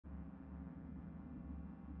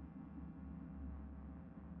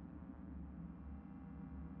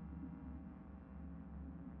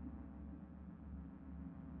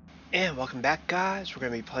And welcome back, guys. We're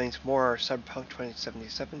going to be playing some more Cyberpunk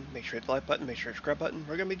 2077. Make sure you hit the like button, make sure you hit the subscribe button.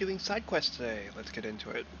 We're going to be doing side quests today. Let's get into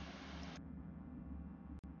it.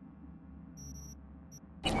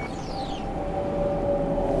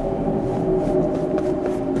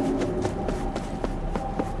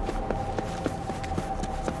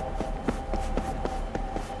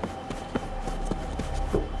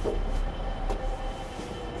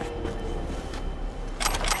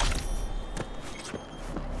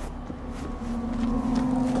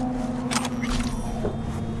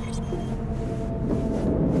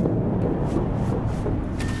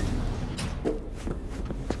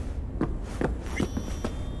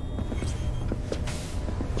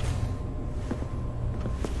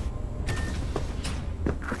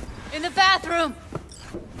 In the bathroom!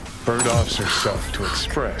 Bird offs herself to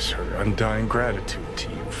express her undying gratitude to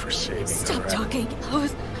you for saving her. Stop talking.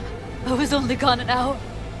 I was only gone an hour.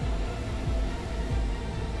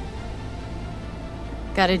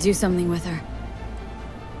 Gotta do something with her.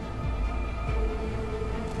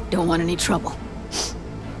 Don't want any trouble.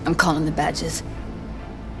 I'm calling the badges.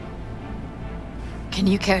 Can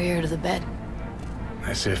you carry her to the bed?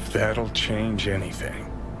 As if that'll change anything.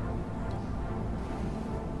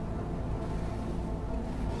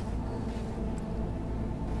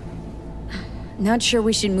 Not sure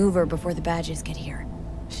we should move her before the badges get here.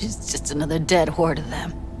 She's just another dead whore to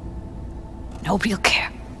them. Nobody'll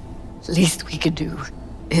care. Least we could do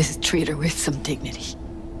is treat her with some dignity.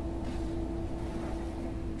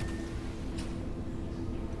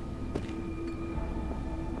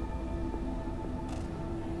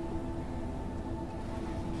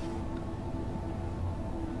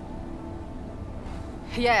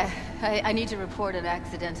 Yeah, I need to report an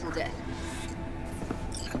accidental death.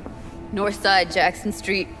 North side, Jackson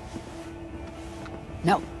Street.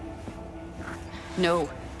 No. No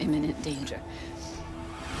imminent danger.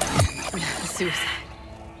 Suicide.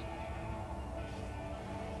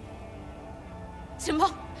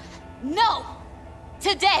 Tomorrow? No!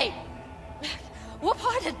 Today! What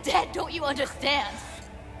part of dead don't you understand?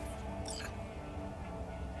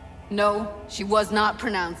 No, she was not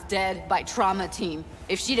pronounced dead by trauma team.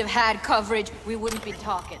 If she'd have had coverage, we wouldn't be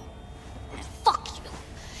talking. Fuck you!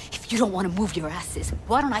 If you don't want to move your asses,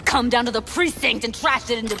 why don't I come down to the precinct and trash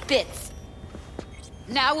it into bits?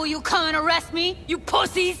 Now will you come and arrest me, you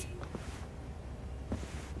pussies?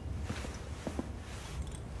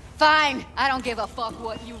 Fine, I don't give a fuck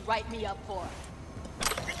what you write me up for.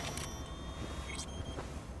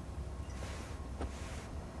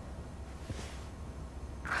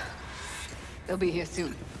 They'll be here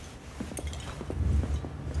soon.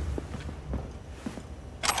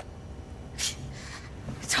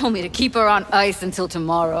 Told me to keep her on ice until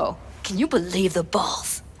tomorrow. Can you believe the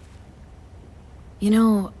balls? You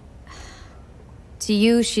know, to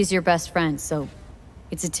you, she's your best friend, so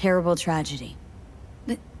it's a terrible tragedy.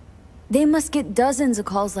 But they must get dozens of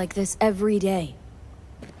calls like this every day.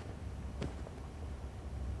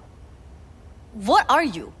 What are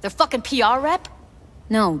you? Their fucking PR rep?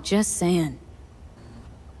 No, just saying.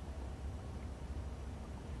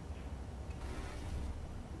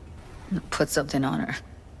 Put something on her.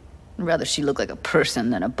 I'd rather she look like a person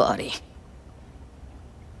than a body.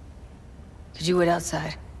 Could you wait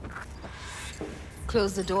outside?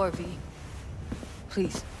 Close the door, V.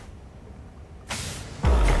 Please.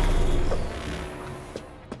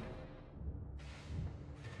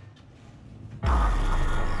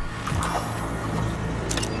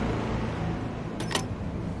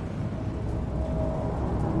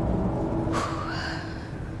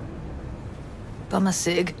 Bum a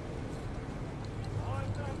cig.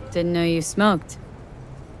 Didn't know you smoked.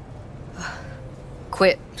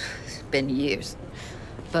 Quit. It's been years.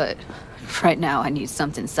 But right now I need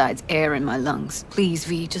something besides air in my lungs. Please,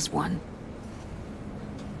 V, just one.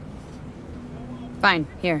 Fine,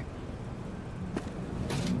 here.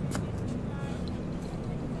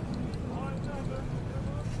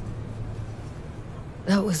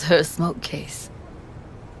 That was her smoke case.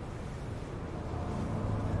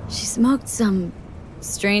 She smoked some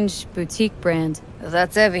strange boutique brand.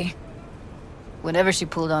 That's Evie. Whenever she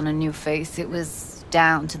pulled on a new face, it was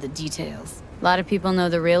down to the details. A lot of people know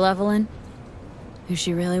the real Evelyn? Who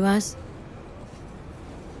she really was?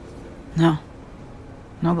 No.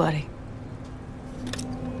 Nobody.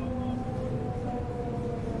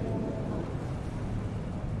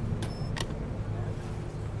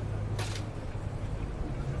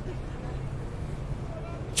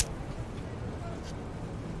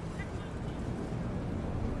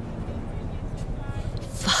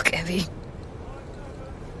 Fuck, Evie.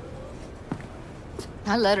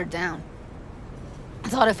 I let her down. I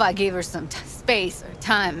thought if I gave her some space space or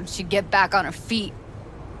time, she'd get back on her feet.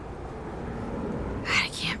 I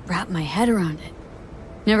can't wrap my head around it.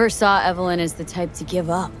 Never saw Evelyn as the type to give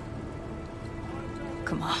up.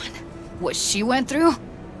 Come on. What she went through?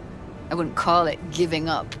 I wouldn't call it giving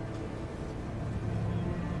up.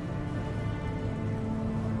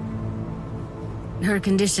 Her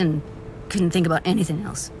condition, couldn't think about anything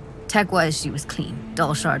else. Tech-wise, she was clean.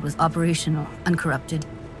 Doll Shard was operational, uncorrupted.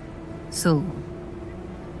 So,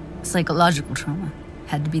 psychological trauma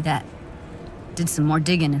had to be that. Did some more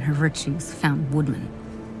digging in her virtues, found Woodman.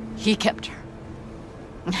 He kept her.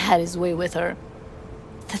 Had his way with her.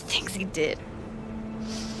 The things he did.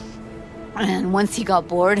 And once he got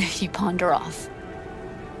bored, he pawned her off.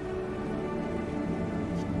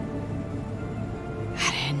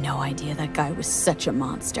 I had no idea that guy was such a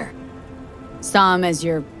monster. Saw him as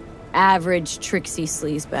your average tricksy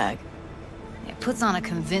sleazebag. He puts on a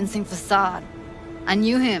convincing facade. I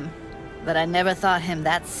knew him, but I never thought him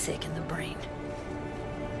that sick in the brain.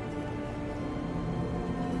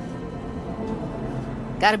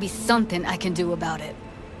 Gotta be something I can do about it.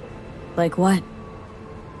 Like what?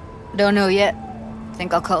 Don't know yet.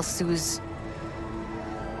 Think I'll call Suze.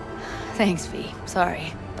 Thanks, V.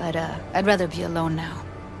 Sorry, but I'd rather be alone now.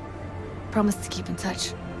 Promise to keep in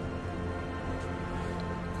touch.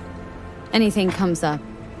 Anything comes up,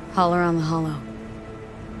 holler on the hollow.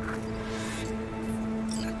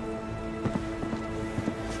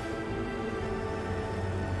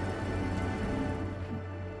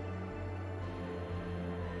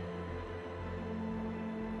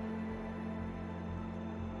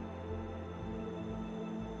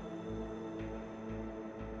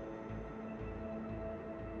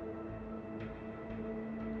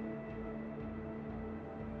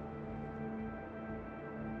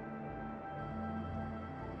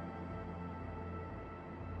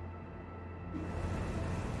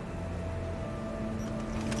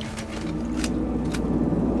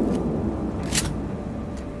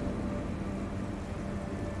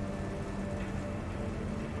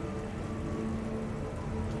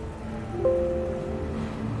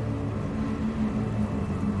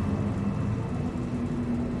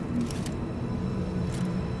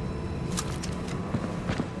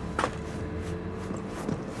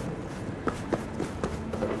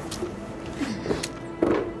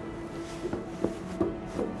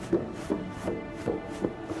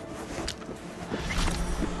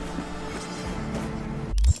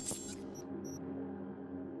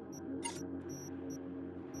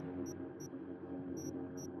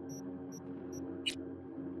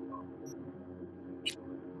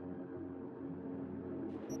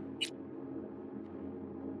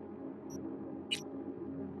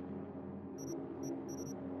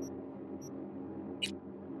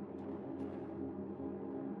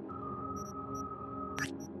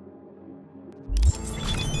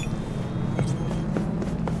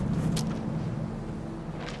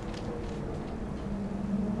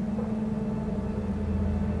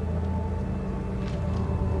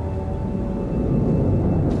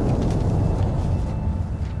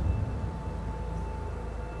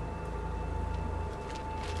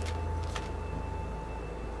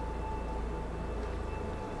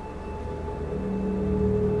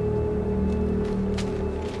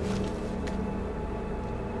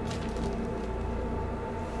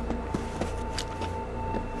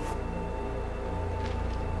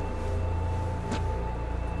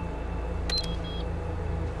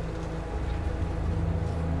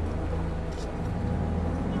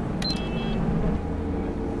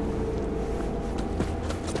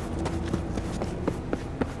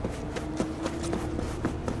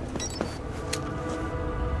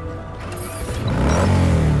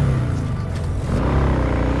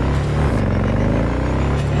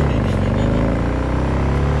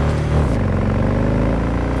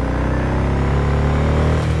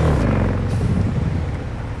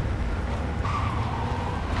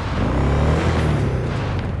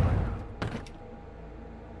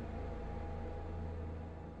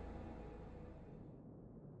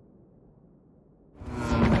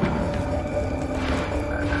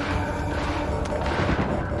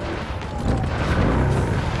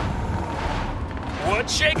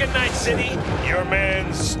 What's shaking, Night City? Your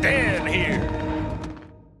man Stan here.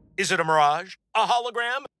 Is it a mirage? A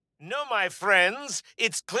hologram? No, my friends.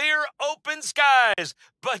 It's clear, open skies.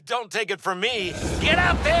 But don't take it from me. Get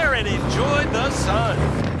out there and enjoy the sun.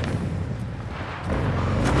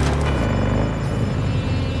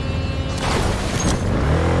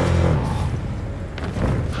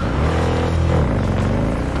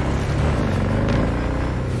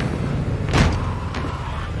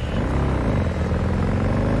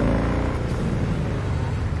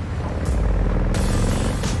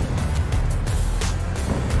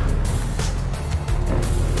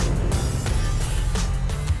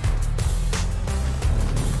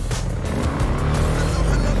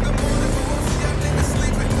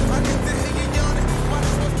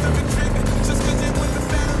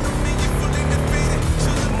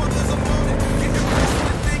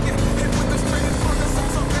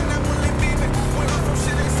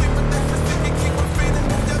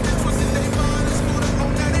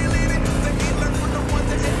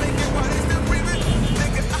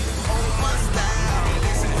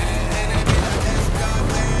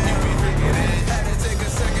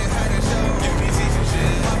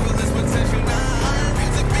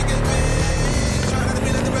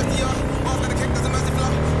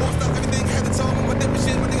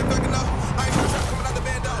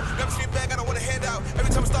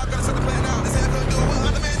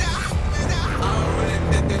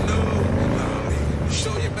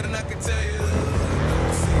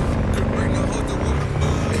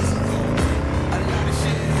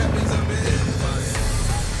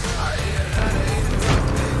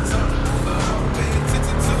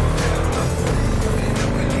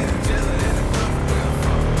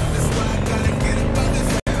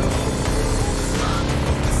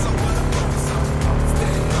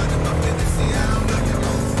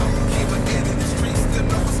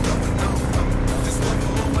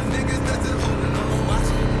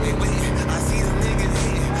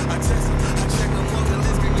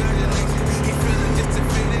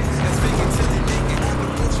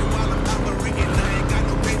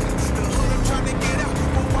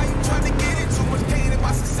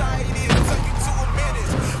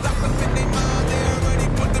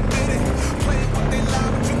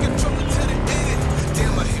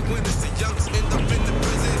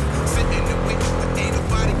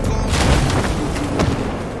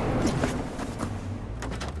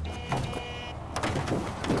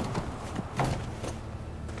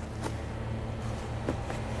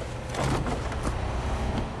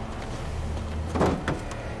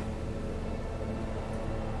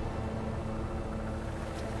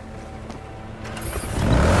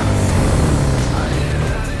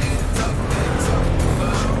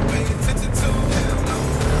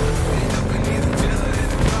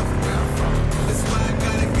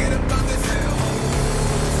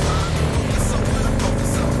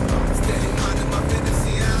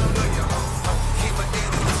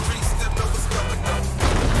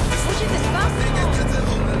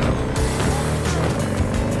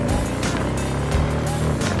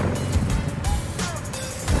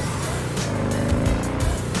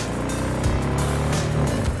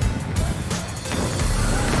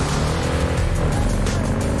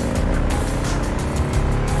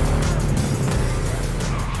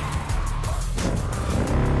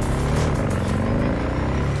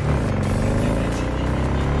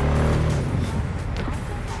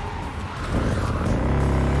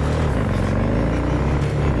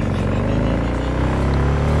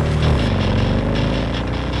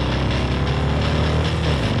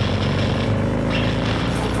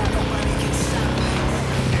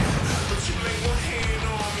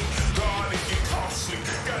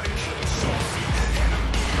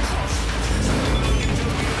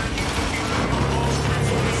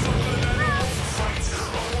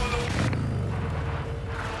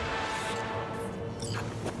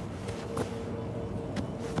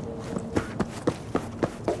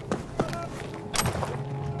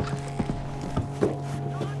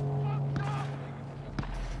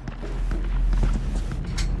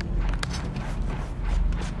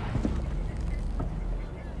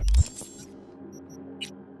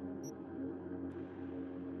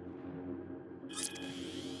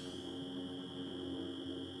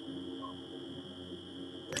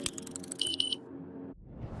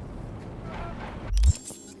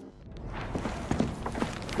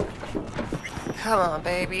 Come on,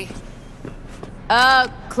 baby.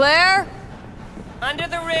 Claire? Under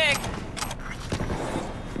the rig.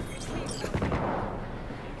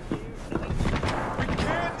 We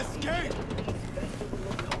can't escape!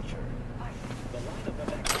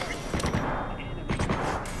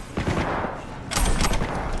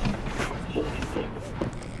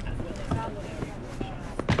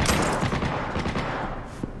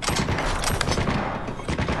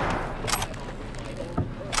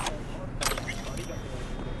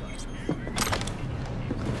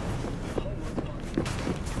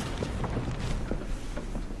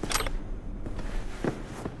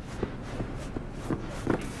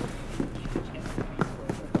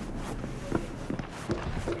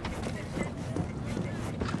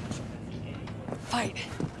 Fight.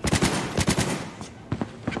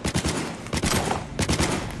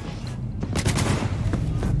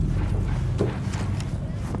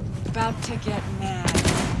 About to get mad.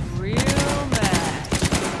 Real mad.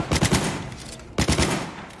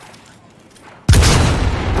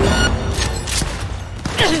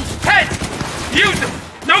 Heads! Use them!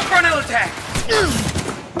 No frontal attack!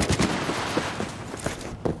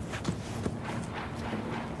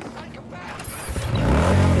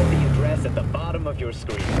 The address at the bottom of your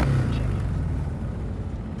screen.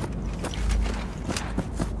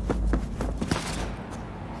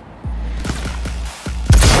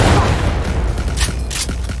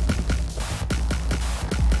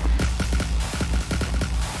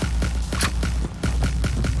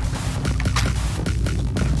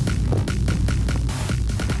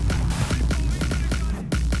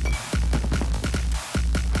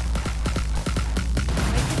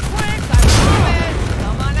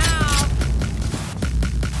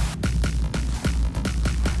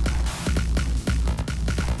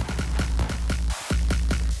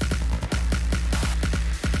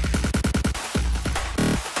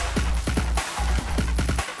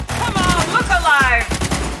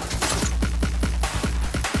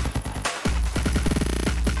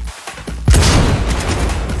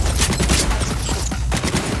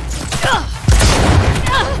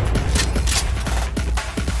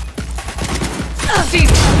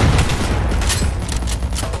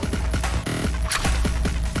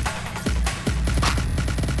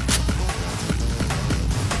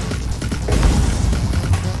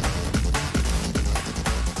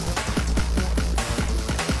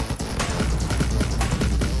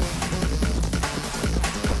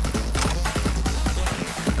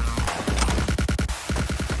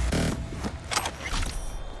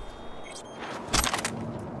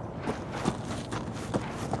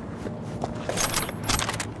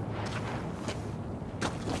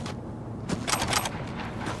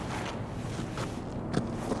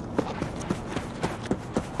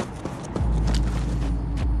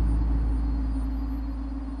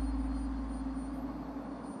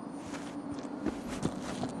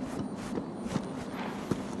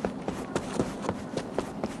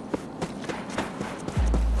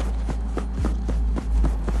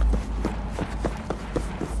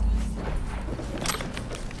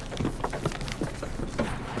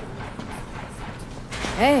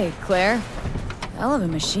 Hey, Claire. Hell of a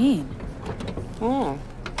machine.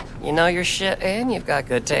 You know your shit and you've got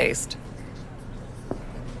good taste.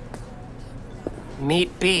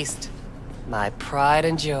 Meet Beast. My pride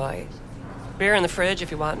and joy. Beer in the fridge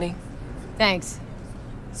if you want any. Thanks.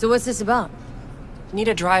 So what's this about? Need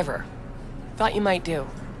a driver. Thought you might do.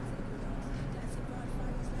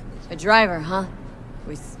 A driver, huh?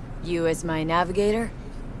 With you as my navigator?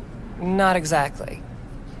 Not exactly.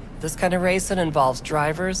 This kind of racing involves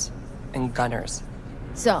drivers and gunners.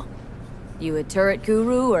 So, you a turret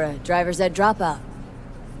guru or a driver's ed dropout?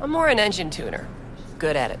 I'm more an engine tuner.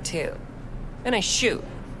 Good at it too. And I shoot,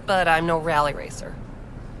 but I'm no rally racer.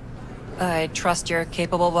 I trust you're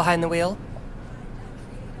capable behind the wheel?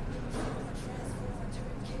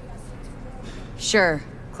 Sure,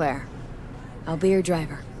 Claire. I'll be your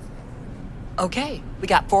driver. Okay, we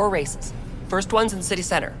got 4 races. First one's in City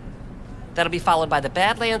Center. That'll be followed by the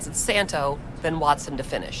Badlands and Santo, then Watson to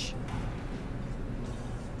finish.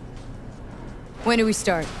 When do we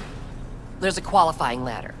start? There's a qualifying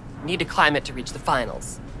ladder. Need to climb it to reach the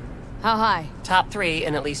finals. How high? Top 3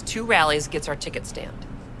 in at least 2 rallies gets our ticket stand.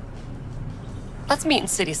 Let's meet in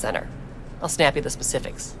City Center. I'll snap you the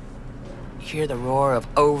specifics. Hear the roar of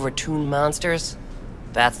overtuned monsters?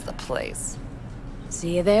 That's the place.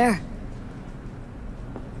 See you there.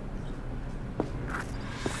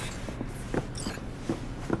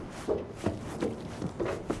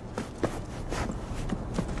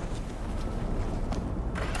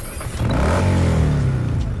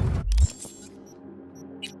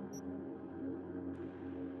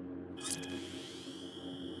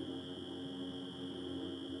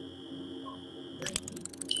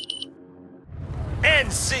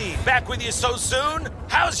 NC, back with you so soon?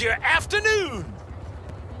 How's your afternoon?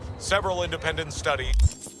 Several independent studies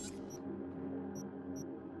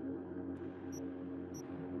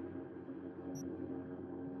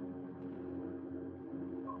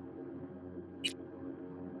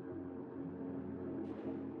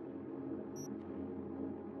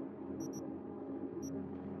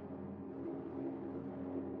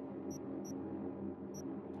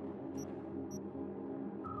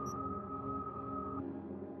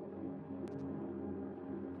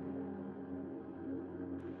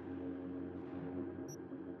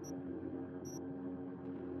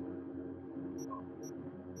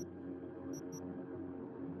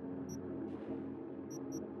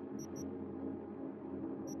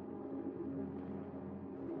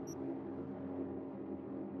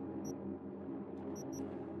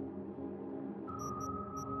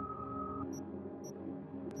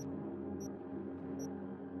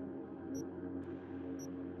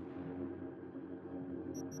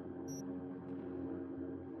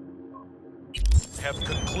have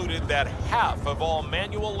concluded that half of all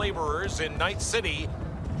manual laborers in Night City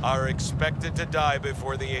are expected to die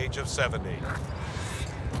before the age of 70.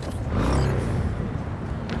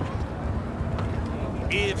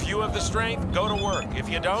 If you have the strength, go to work. If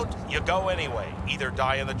you don't, you go anyway. Either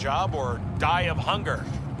die on the job or die of hunger.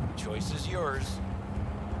 Choice is yours.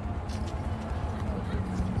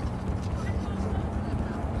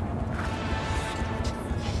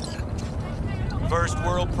 First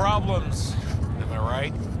world problems. Am I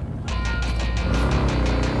right?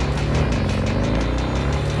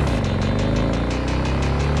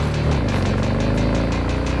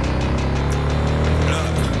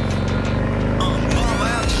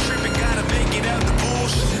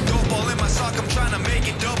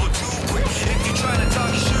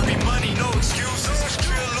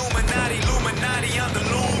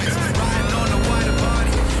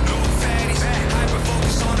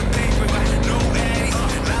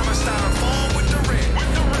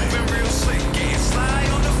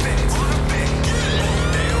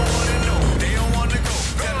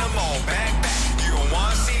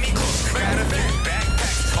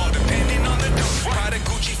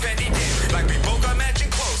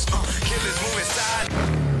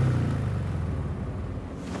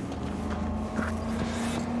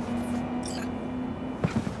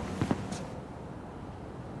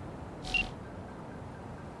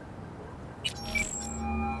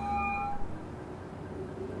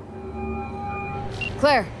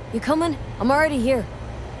 Claire, you coming? I'm already here.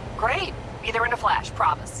 Great. Be there in a flash,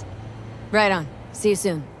 promise. Right on. See you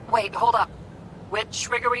soon. Wait, hold up. Which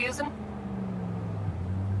rig are we using?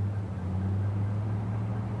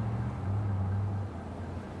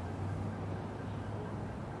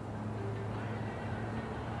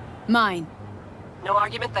 Mine. No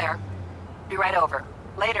argument there. Be right over.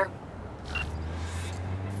 Later.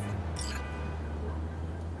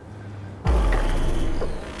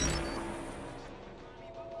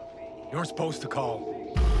 You're supposed to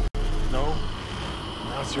call. No?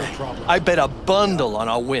 That's your problem. I bet a bundle on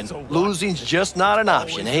a win. So what? Losing's just not an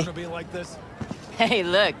option, eh? Always gonna be like this? Hey,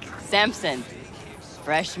 look, Samson.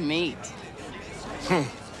 Fresh meat.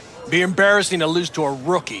 Be embarrassing to lose to a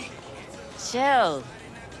rookie. Chill.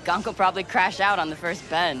 Gonk will probably crash out on the first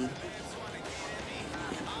bend.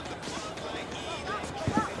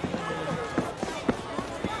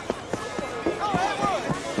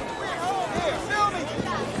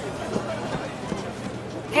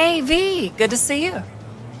 Hey, V. Good to see you.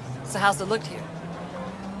 So how's it looked here?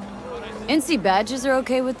 NC badges are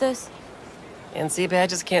okay with this? NC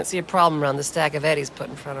badges can't see a problem around the stack of eddies put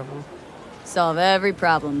in front of them. Solve every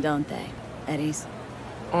problem, don't they, Eddies?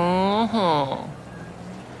 Mm-hmm.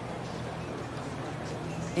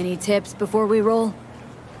 Any tips before we roll?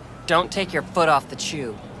 Don't take your foot off the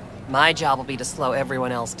chew. My job will be to slow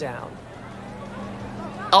everyone else down.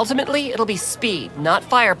 Ultimately, it'll be speed, not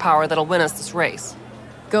firepower, that'll win us this race.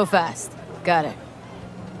 Go fast. Got it.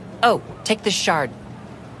 Oh, take this shard.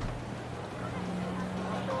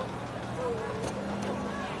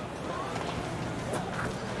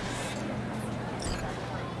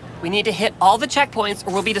 We need to hit all the checkpoints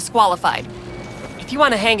or we'll be disqualified. If you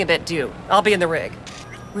want to hang a bit, do. I'll be in the rig.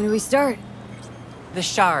 When do we start? The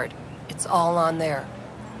shard. It's all on there.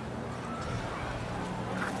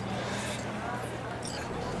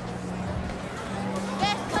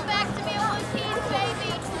 Come back to me in one piece,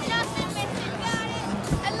 baby. Nothing missing, got it?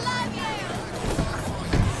 I love you.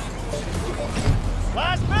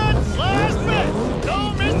 Last bit!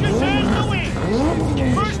 Don't miss your chance to win!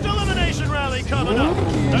 First elimination rally coming up.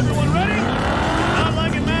 Everyone ready? Not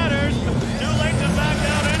like it matters. Too late to back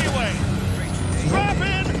out anyway. Strap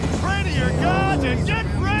in, pray to your gods, and get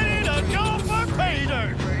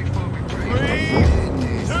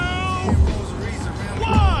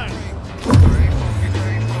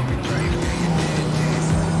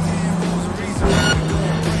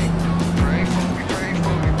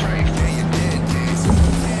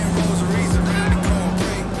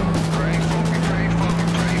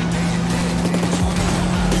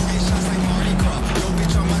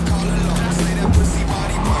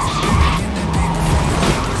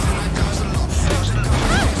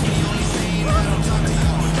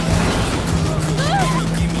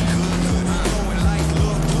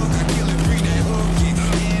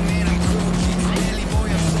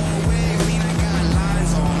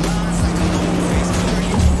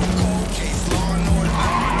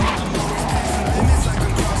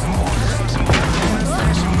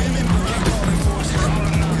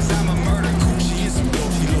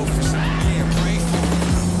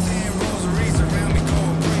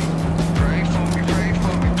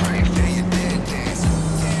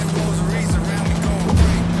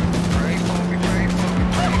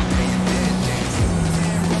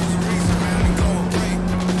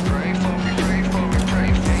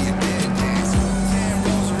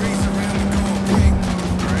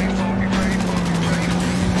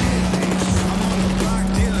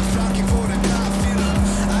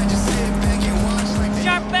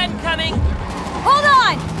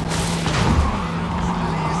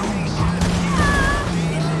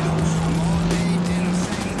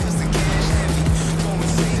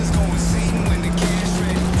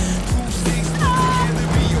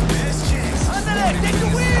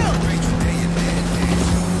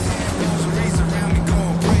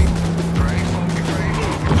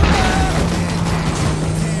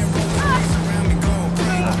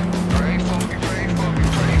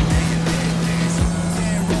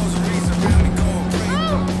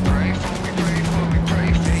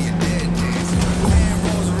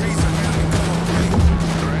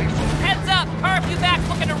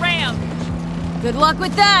luck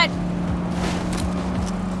with that!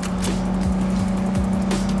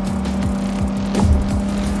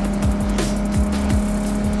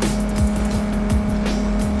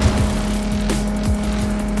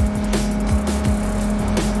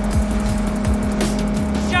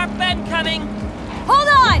 Sharp bend coming! Hold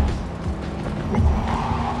on!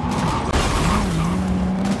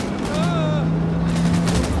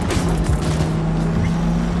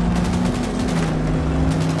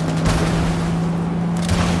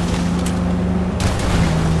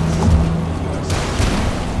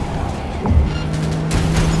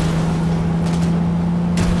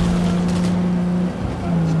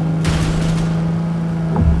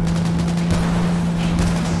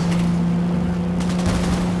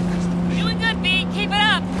 Doing good, B. Keep it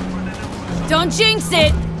up! Don't jinx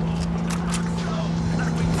it!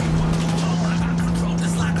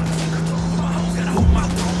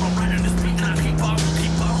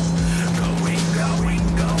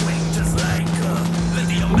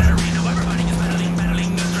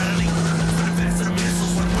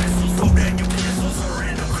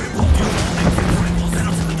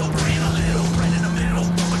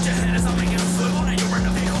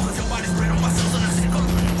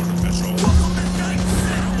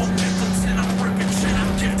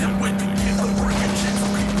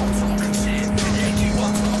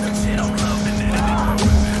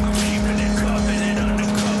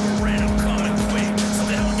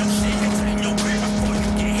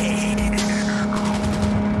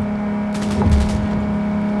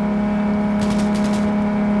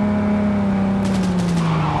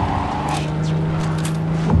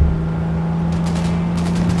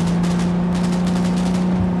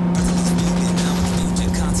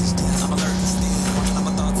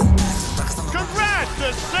 Congrats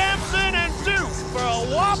to Samson and Duke for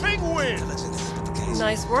a whopping win.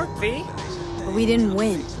 Nice work, V. But we didn't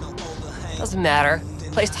win. Doesn't matter.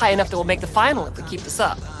 Placed high enough that we'll make the final if we keep this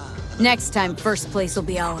up. Next time, first place will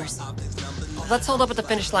be ours. Let's hold up at the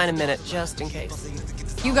finish line a minute, just in case.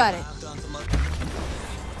 You got it.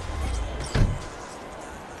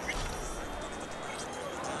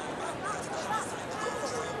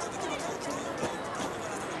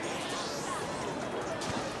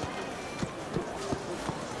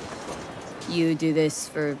 You do this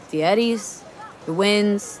for the eddies, the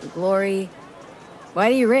wins, the glory. Why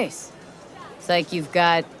do you race? It's like you've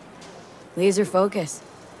got laser focus.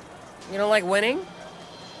 You don't like winning?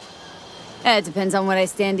 It depends on what I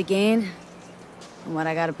stand to gain and what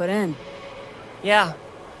I gotta put in. Yeah.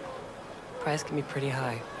 Price can be pretty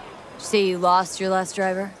high. Say you lost your last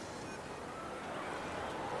driver?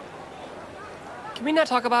 Can we not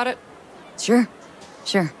talk about it? Sure.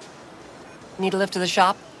 Need a lift to the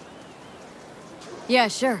shop? Yeah,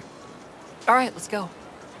 sure. All right, let's go.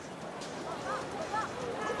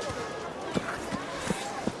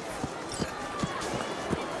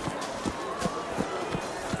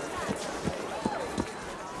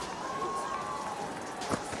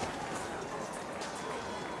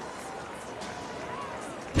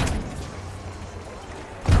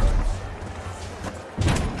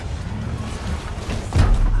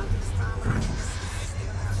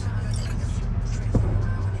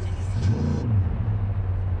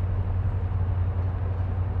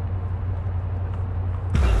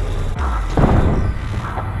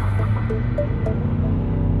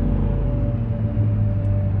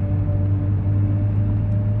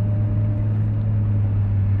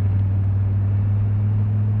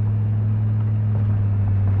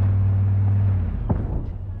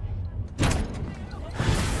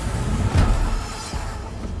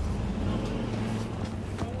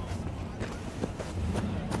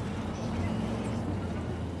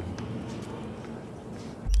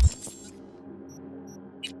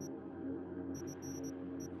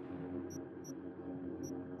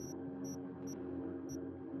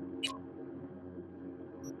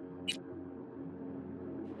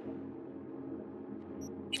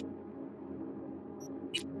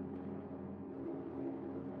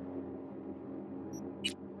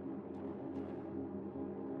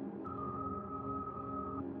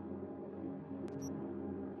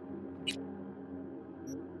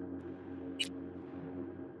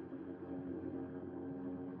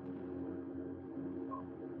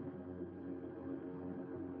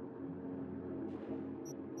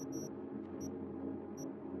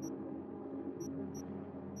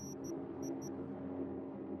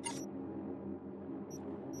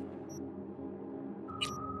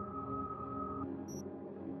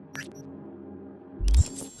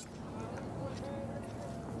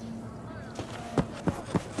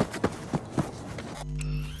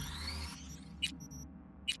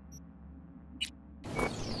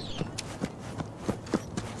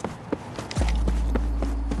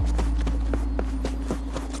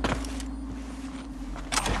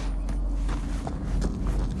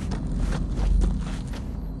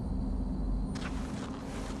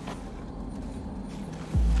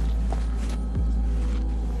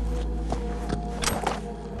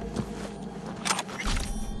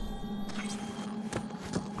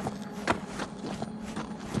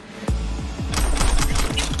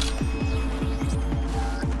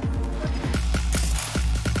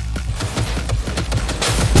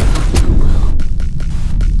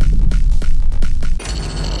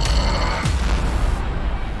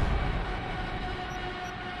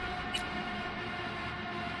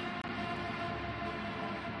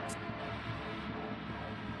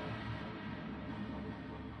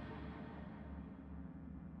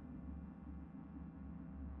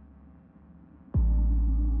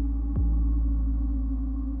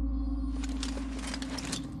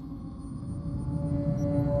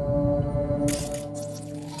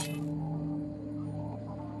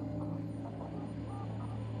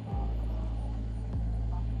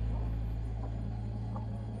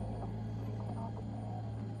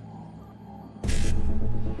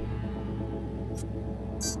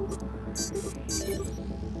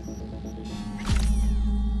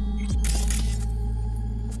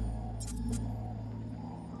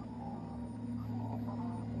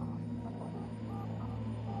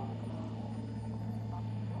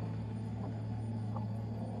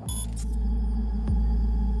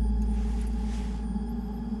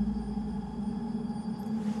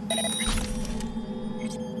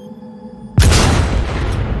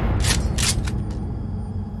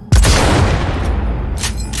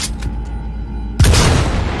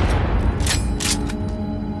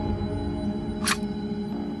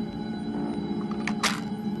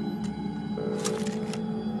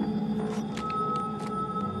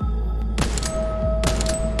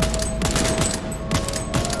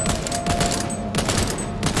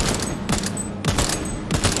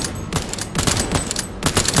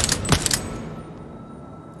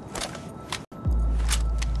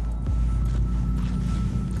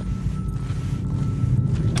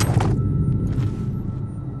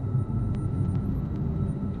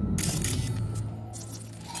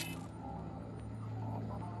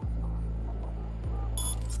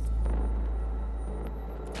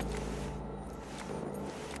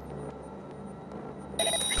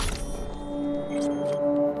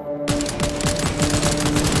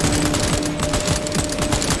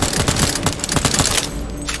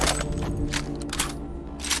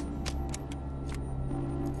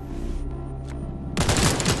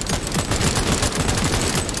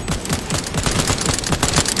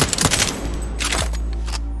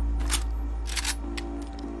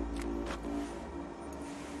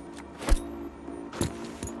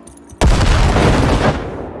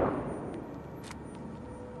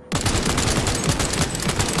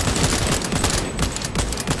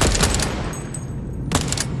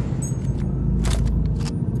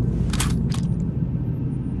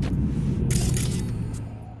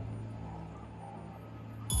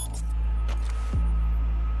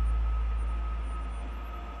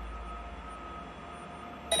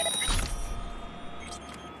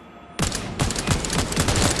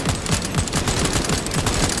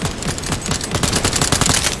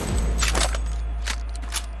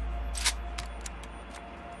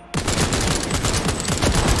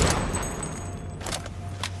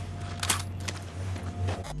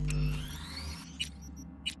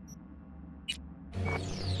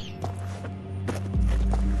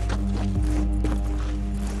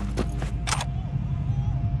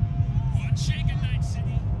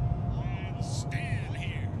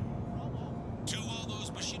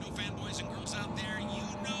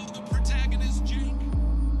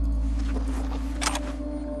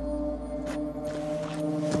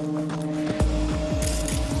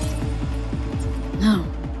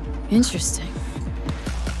 Interesting.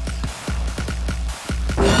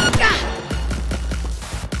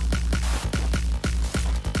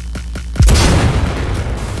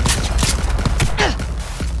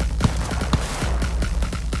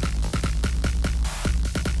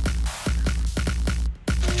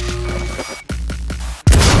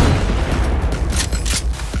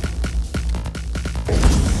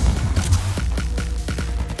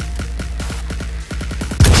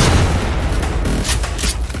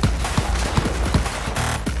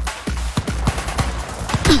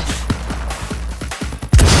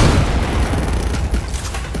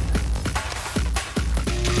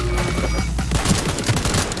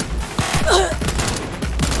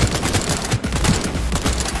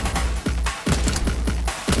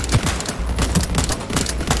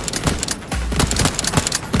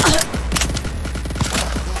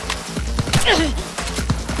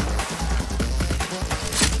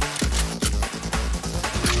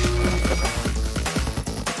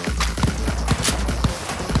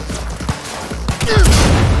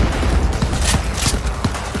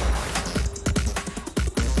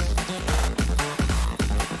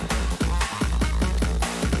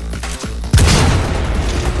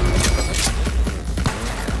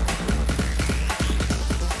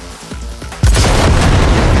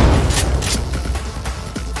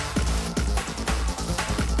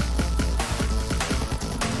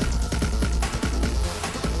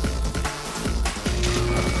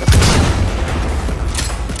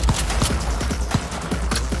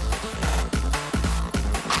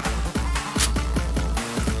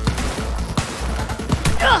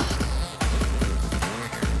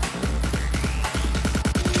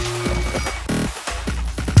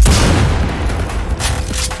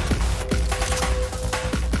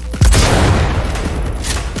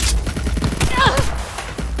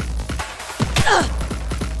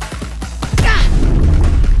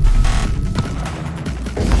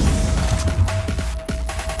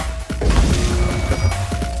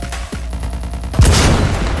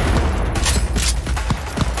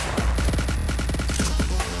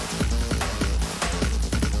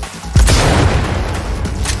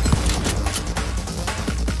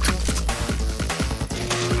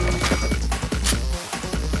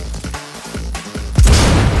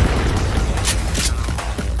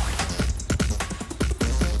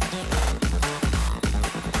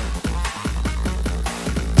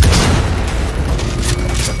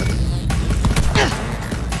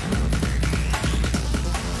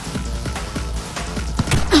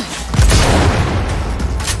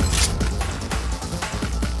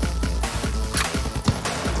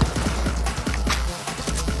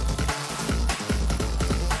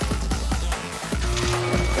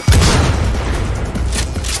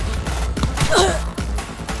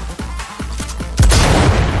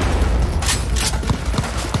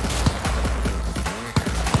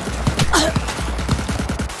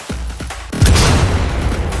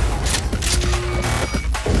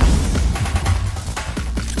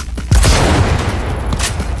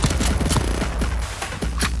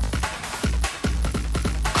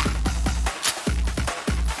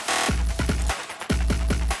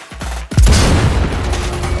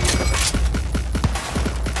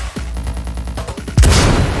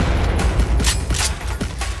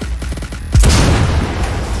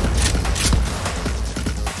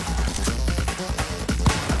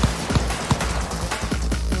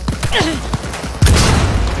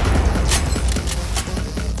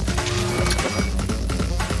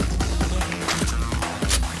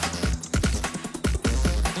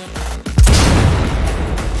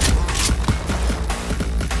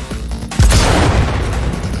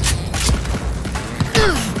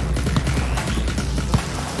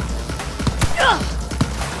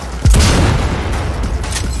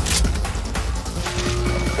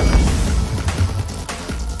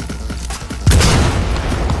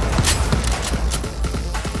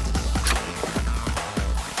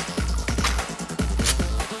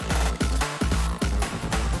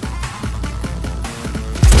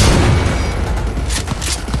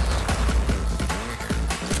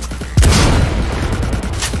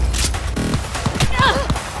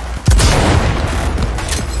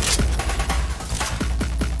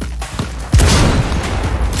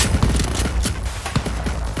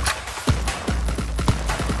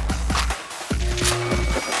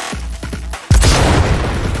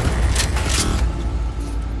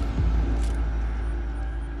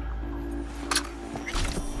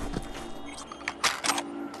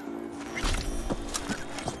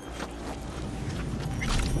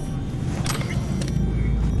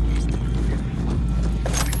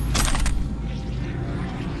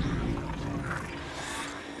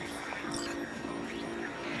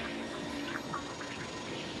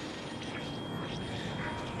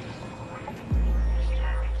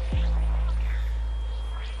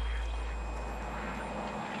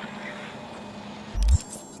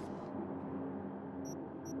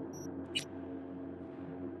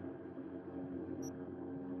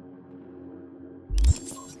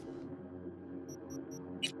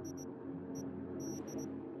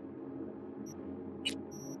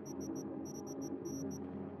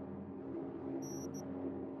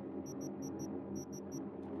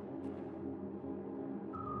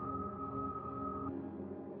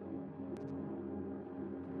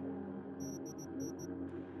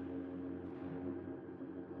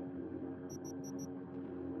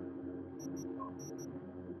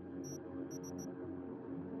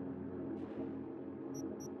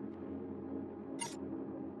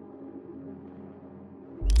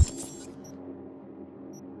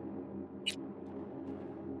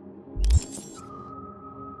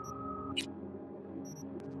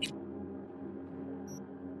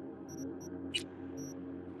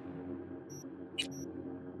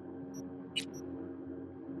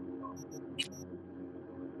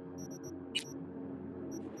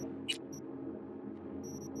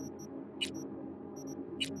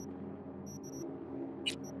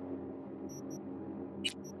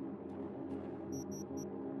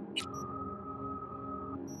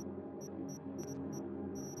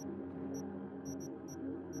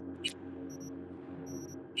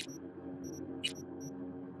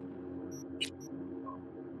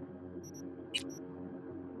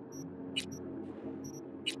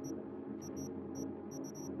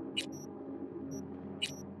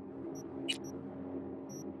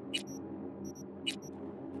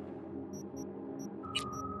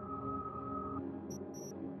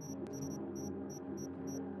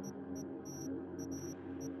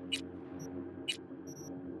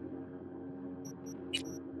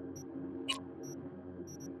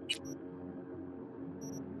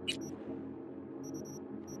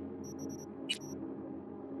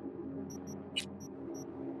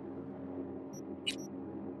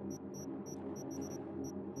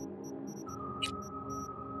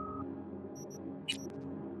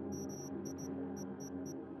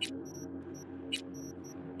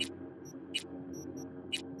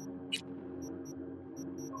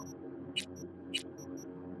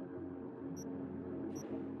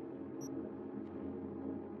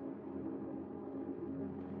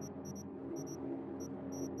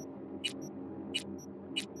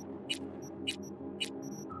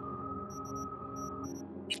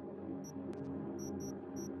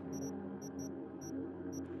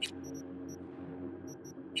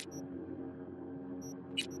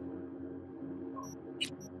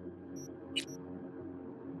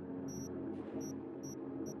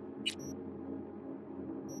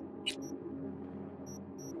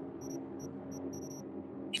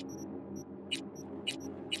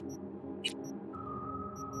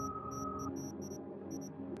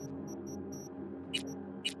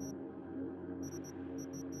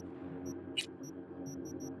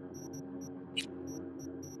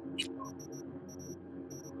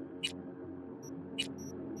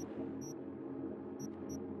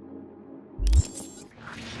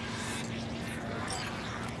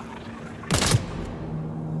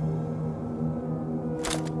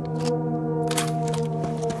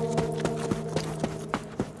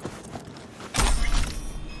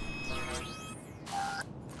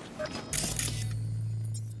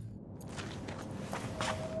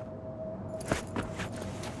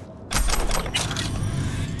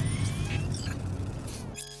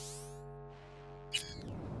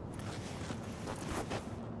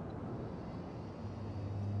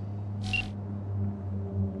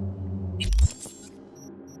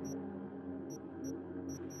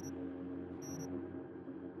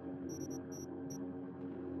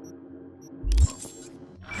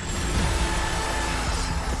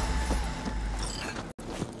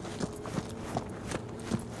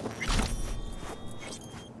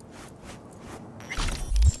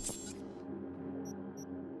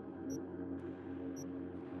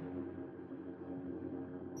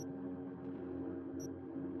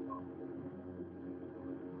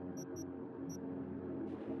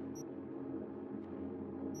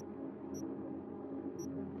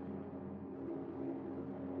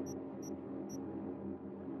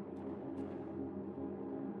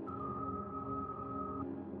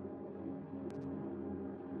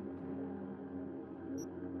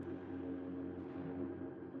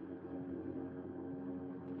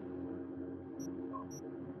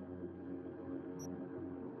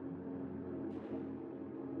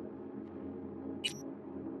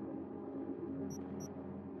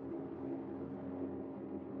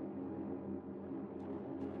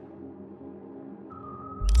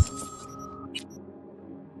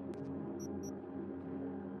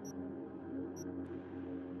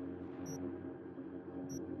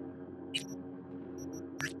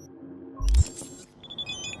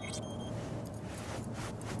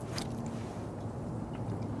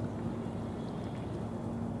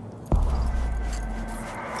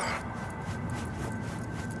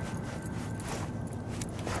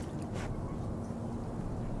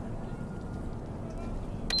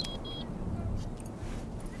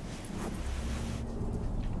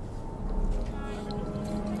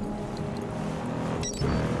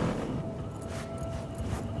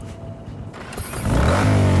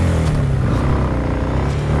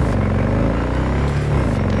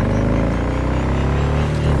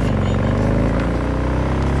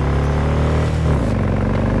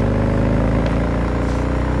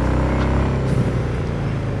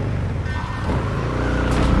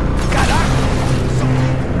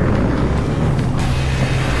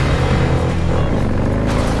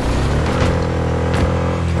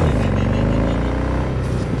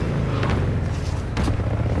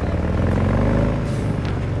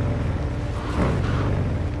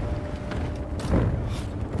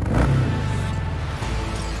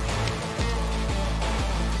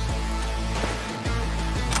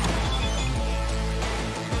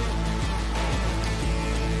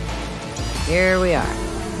 here we are.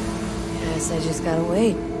 Guess I just gotta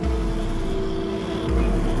wait.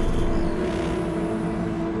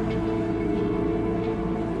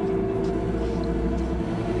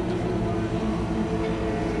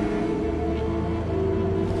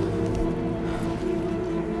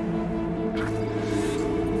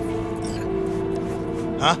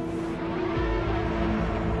 Huh?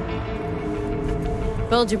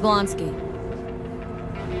 Bill Jablonski.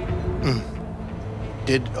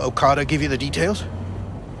 Did Okada give you the details?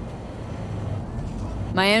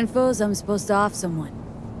 My info's I'm supposed to off someone.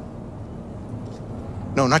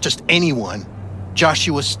 No, not just anyone.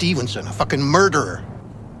 Joshua Stevenson, a fucking murderer.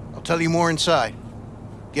 I'll tell you more inside.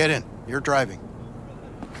 Get in. You're driving.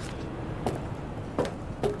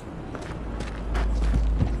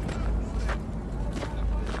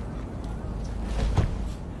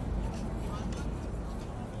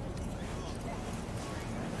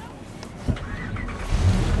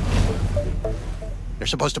 They're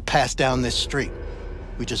supposed to pass down this street.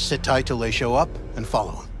 We just sit tight till they show up and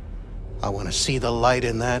follow them. I want to see the light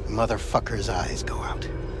in that motherfucker's eyes go out.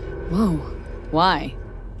 Whoa. Why?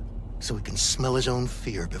 So he can smell his own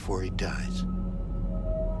fear before he dies.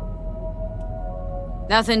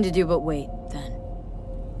 Nothing to do but wait, then.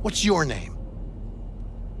 What's your name?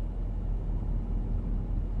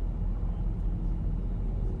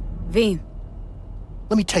 V.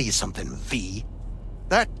 Let me tell you something, V.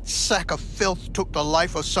 That sack of filth took the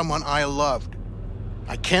life of someone I loved.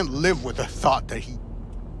 I can't live with the thought that he...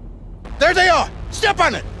 There they are! Step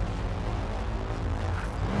on it!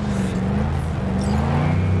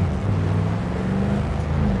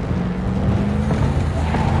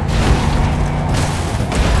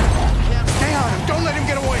 Stay on him! Don't let him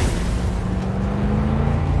get away!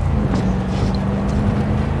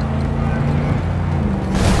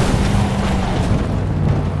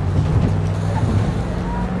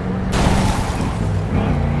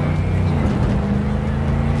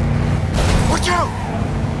 Watch out!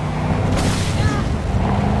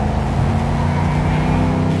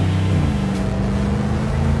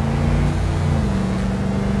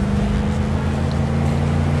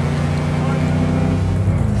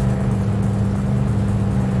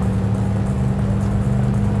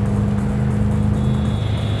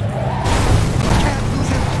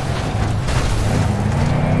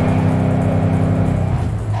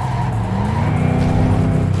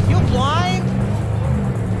 You blind?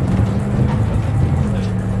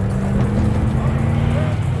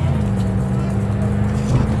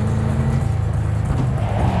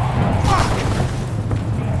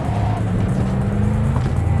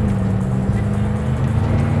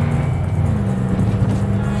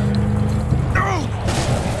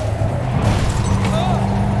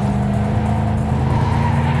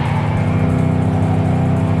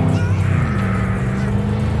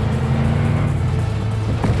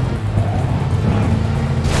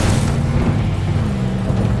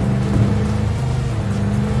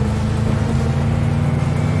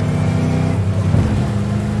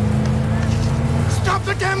 Stop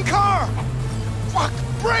the damn car! Fuck!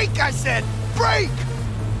 Brake, I said! Brake!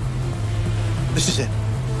 This is it.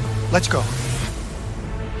 Let's go.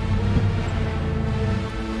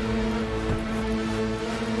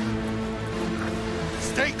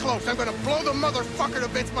 Stay close. I'm gonna blow the motherfucker to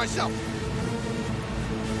bits myself.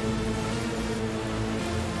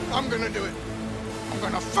 I'm gonna do it. I'm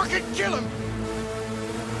gonna fucking kill him!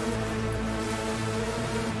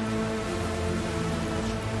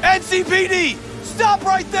 NCPD! Stop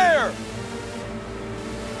right there!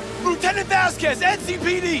 Lieutenant Vasquez,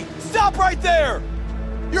 NCPD! Stop right there!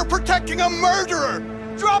 You're protecting a murderer!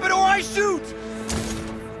 Drop it or I shoot!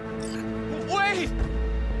 Wait!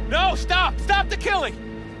 No, stop! Stop the killing!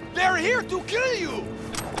 They're here to kill you!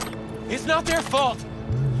 It's not their fault.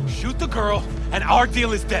 Shoot the girl, and our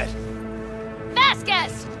deal is dead.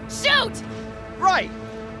 Vasquez! Shoot! Right!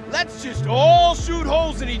 Let's just all shoot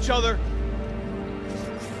holes in each other.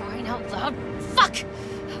 Crying out loud. Fuck!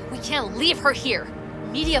 We can't leave her here.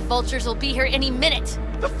 Media vultures will be here any minute.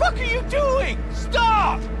 The fuck are you doing?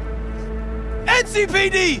 Stop!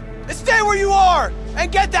 NCPD! Stay where you are!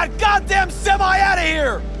 And get that goddamn semi out of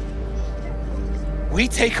here! We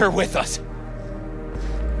take her with us.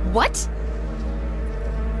 What?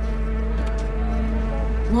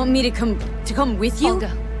 Want me to come with you?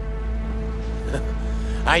 Olga.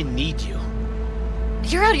 I need you.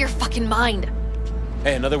 You're out of your fucking mind.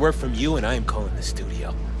 Hey, another word from you and I am calling the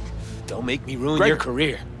studio. Don't make me ruin your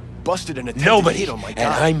career. Busted an attempted Nobody, hit on my guy.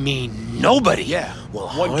 and I mean nobody, Yeah, will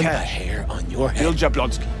one harm the catch. hair on your head. Bill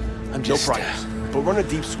Jablonski. I'm just no priors, but run a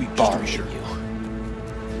deep sweep just to be borrowing sure. you.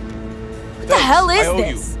 What the hell I is owe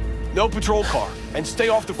this? you. No patrol car. And stay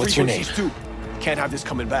off the What's your name? frequencies, too. Can't have this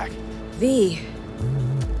coming back. V.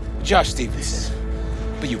 Josh Stevenson.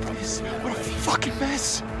 But you promise. What a fucking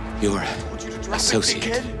mess. Your Told you to drop it, associate.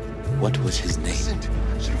 kid. What was his name?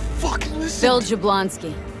 Should've fucking listened. Bill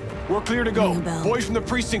Jablonski. We're clear to go. Ring a bell. Boys from the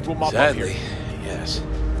precinct will mop Sadly, up here. yes.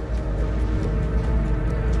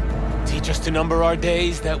 Teach us to number our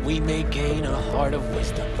days that we may gain a heart of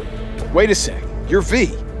wisdom. Wait a sec. You're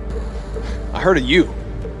V. I heard of you.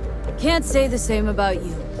 Can't say the same about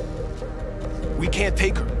you. We can't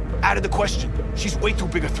take her. Out of the question. She's way too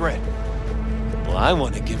big a threat. Well, I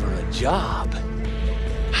want to give her a job.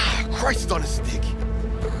 Christ on a stick.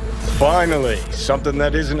 Finally, something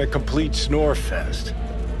that isn't a complete snore fest.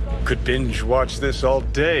 Could binge watch this all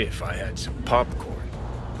day if I had some popcorn.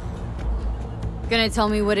 Gonna tell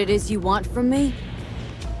me what it is you want from me?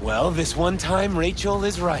 Well, this one time Rachel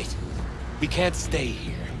is right. We can't stay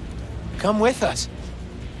here. Come with us.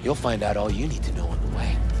 You'll find out all you need to know on the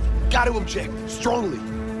way. Got to object. Strongly.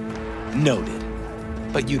 Noted.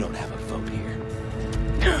 But you don't have a vote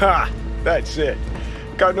here. Ha! That's it.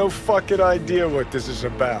 Got no fucking idea what this is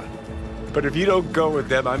about. But if you don't go with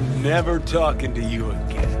them, I'm never talking to you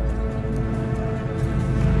again.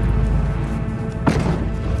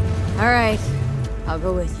 All right, I'll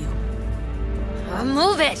go with you.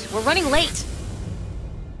 Move it! We're running late!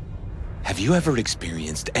 Have you ever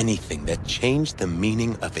experienced anything that changed the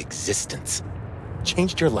meaning of existence?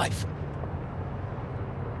 Changed your life?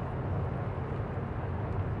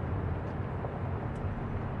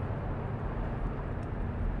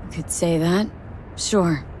 Could say that.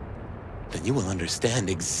 Sure. Then you will understand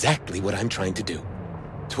exactly what I'm trying to do.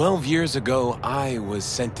 12 years ago, I was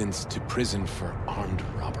sentenced to prison for armed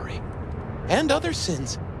robbery. And other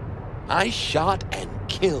sins. I shot and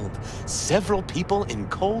killed several people in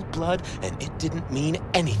cold blood, and it didn't mean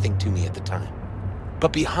anything to me at the time.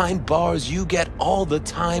 But behind bars, you get all the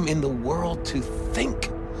time in the world to think.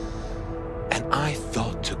 And I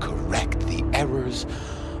thought to correct the errors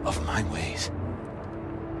of my ways.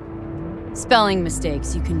 Spelling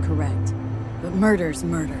mistakes you can correct, but murder's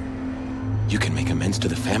murder. You can make amends to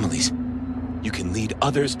the families. You can lead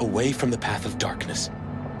others away from the path of darkness.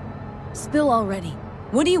 Spill already.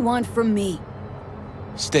 What do you want from me?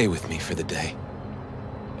 Stay with me for the day,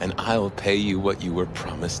 and I'll pay you what you were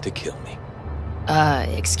promised to kill me.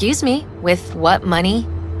 Excuse me? With what money?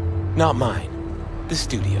 Not mine. The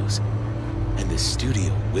studio's. And the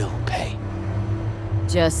studio will pay.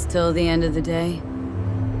 Just till the end of the day?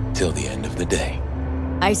 Till the end of the day.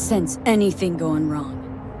 I sense anything going wrong.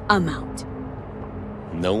 I'm out.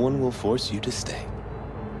 No one will force you to stay.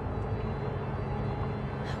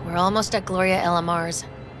 We're almost at Gloria LMR's.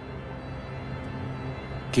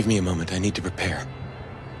 Give me a moment, I need to prepare.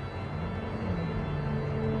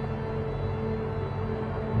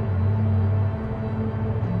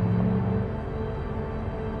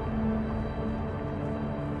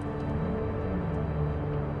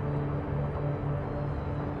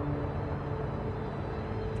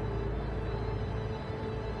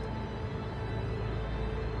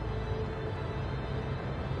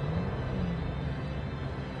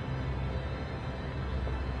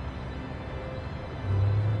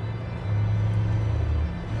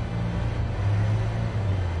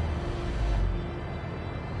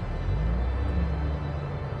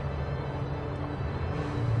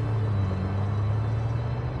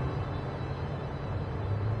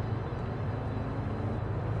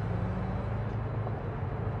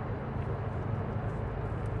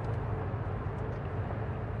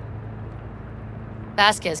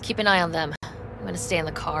 Vasquez, keep an eye on them. I'm gonna stay in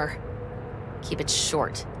the car. Keep it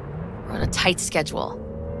short. We're on a tight schedule.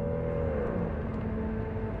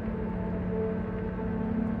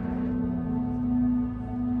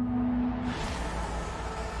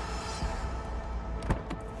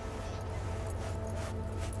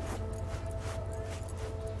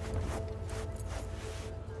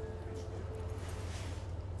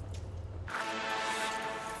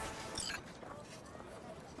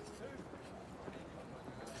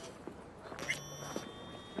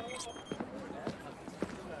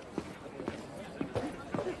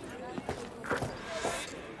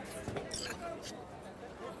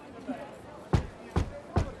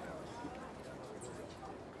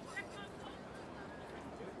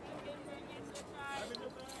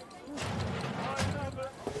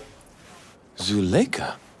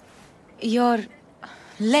 Zuleika? You're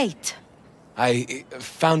late. I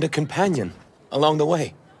found a companion along the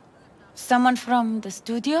way. Someone from the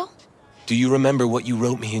studio? Do you remember what you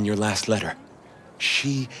wrote me in your last letter?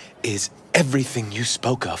 She is everything you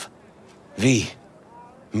spoke of. V,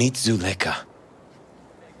 meet Zuleika.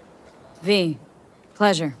 V,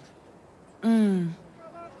 pleasure.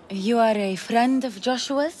 You are a friend of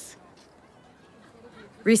Joshua's?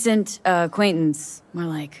 Recent acquaintance, more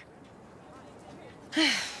like.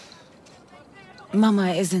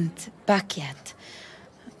 Mama isn't back yet.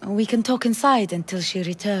 We can talk inside until she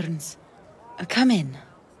returns. Come in.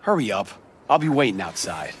 Hurry up. I'll be waiting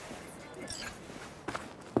outside.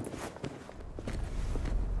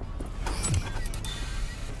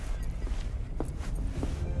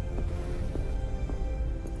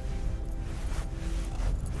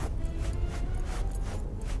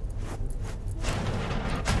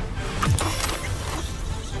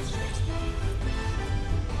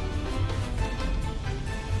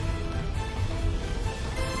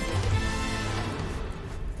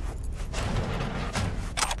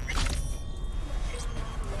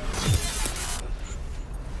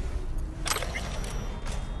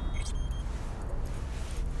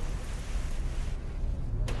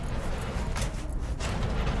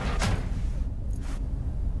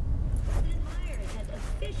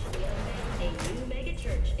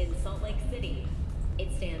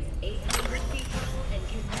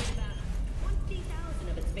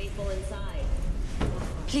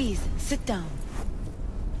 Please, sit down.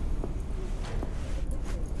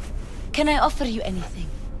 Can I offer you anything?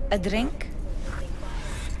 A drink?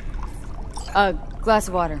 A glass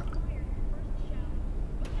of water.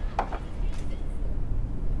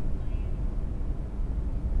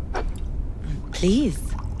 Please.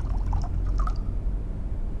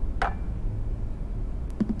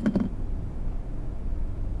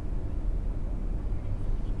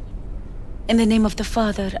 In the name of the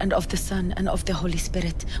Father, and of the Son, and of the Holy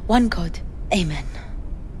Spirit, one God. Amen.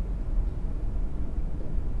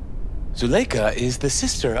 Zuleika is the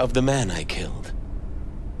sister of the man I killed.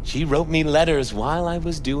 She wrote me letters while I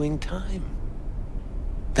was doing time.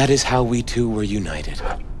 That is how we two were united.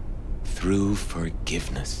 Through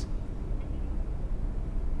forgiveness.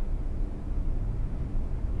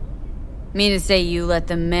 Mean to say you let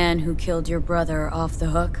the man who killed your brother off the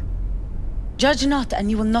hook? Judge not,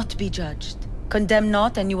 and you will not be judged. Condemn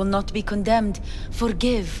not, and you will not be condemned.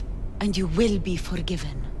 Forgive, and you will be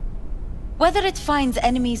forgiven. Whether it finds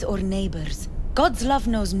enemies or neighbors, God's love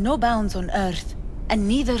knows no bounds on earth, and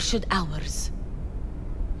neither should ours.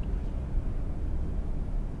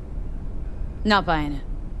 Not buying it.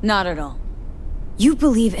 Not at all. You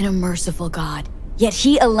believe in a merciful God, yet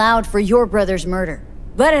he allowed for your brother's murder.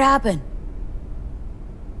 Let it happen.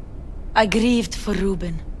 I grieved for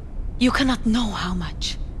Reuben. You cannot know how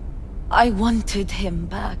much. I wanted him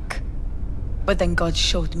back. But then God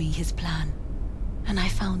showed me his plan, and I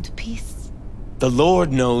found peace. The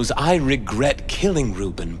Lord knows I regret killing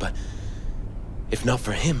Reuben, but if not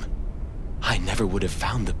for him, I never would have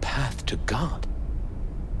found the path to God.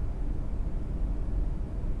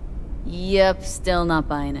 Yep, still not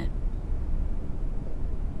buying it.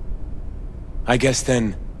 I guess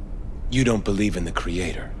then, you don't believe in the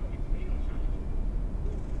Creator.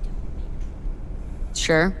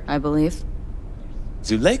 Sure, I believe.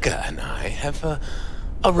 Zuleika and I have a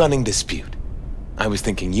running dispute. I was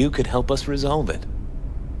thinking you could help us resolve it.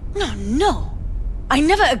 No. I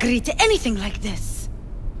never agreed to anything like this.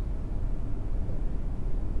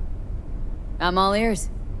 I'm all ears.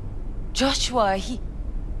 Joshua, he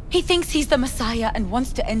thinks he's the Messiah and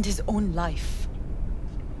wants to end his own life.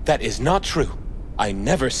 That is not true. I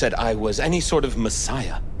never said I was any sort of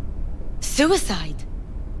Messiah. Suicide?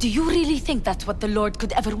 Do you really think that's what the Lord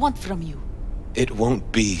could ever want from you? It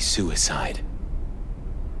won't be suicide.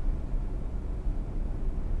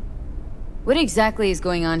 What exactly is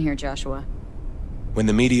going on here, Joshua? When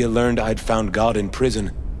the media learned I'd found God in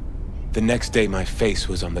prison, the next day my face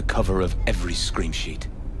was on the cover of every scream sheet.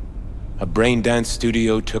 A brain dance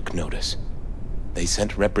studio took notice. They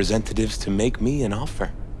sent representatives to make me an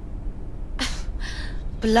offer.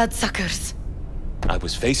 Bloodsuckers. I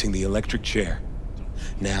was facing the electric chair.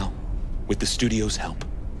 Now, with the studio's help,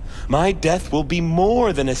 my death will be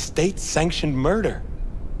more than a state-sanctioned murder.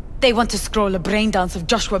 They want to scroll a brain dance of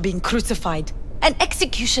Joshua being crucified. An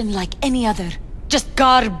execution like any other, just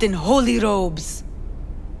garbed in holy robes.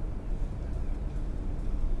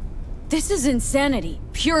 This is insanity,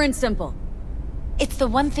 pure and simple. It's the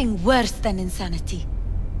one thing worse than insanity.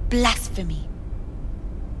 Blasphemy.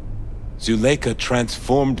 Zuleika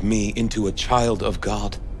transformed me into a child of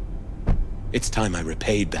God. It's time I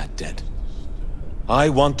repaid that debt. I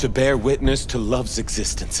want to bear witness to love's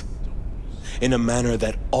existence, in a manner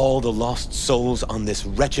that all the lost souls on this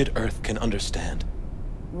wretched earth can understand.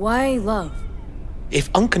 Why love? If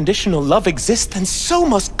unconditional love exists, then so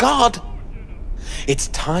must God. It's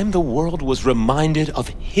time the world was reminded of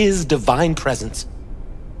His divine presence.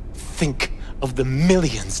 Think of the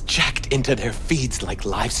millions jacked into their feeds like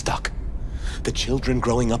livestock. The children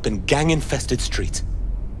growing up in gang-infested streets.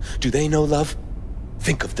 Do they know love?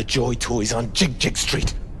 Think of the joy toys on Jig Jig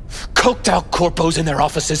Street. Coked-out corpos in their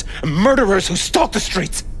offices, and murderers who stalk the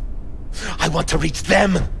streets. I want to reach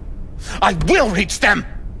them. I will reach them!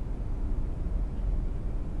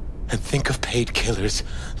 And think of paid killers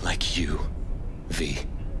like you, V.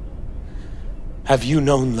 Have you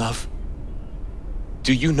known love?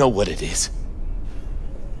 Do you know what it is?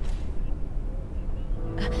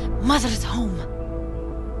 Mother's home.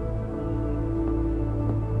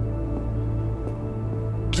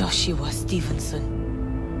 Joshua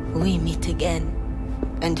Stevenson, we meet again.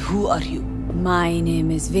 And who are you? My name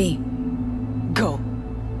is V. Go.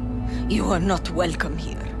 You are not welcome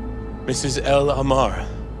here. Mrs. El Amar,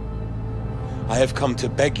 I have come to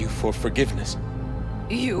beg you for forgiveness.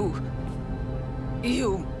 You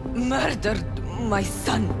murdered my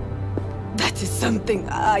son. That is something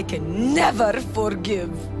I can never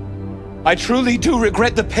forgive. I truly do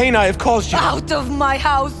regret the pain I have caused you. Out of my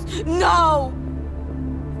house, now!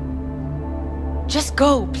 Just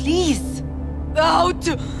go, please. Out,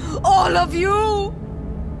 all of you!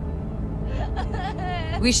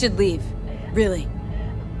 We should leave. Really.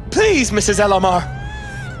 Please, Mrs. El Amar!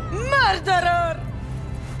 Murderer!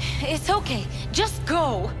 It's okay, just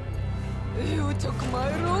go. You took my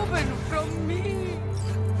Reuben from me.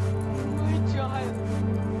 My child.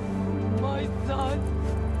 My son.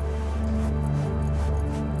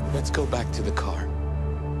 Let's go back to the car.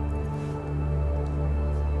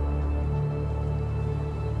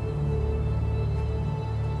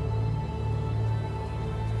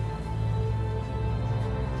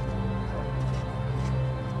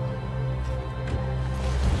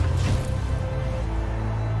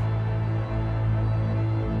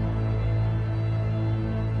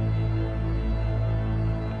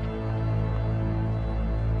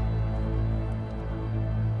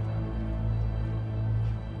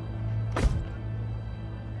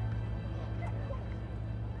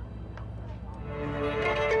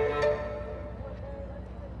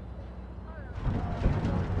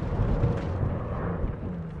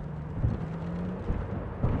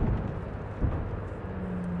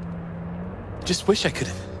 Just wish I could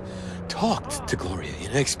have talked to Gloria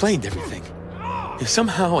and explained everything. If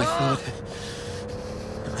somehow I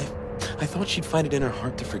thought she'd find it in her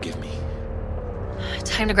heart to forgive me.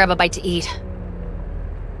 Time to grab a bite to eat.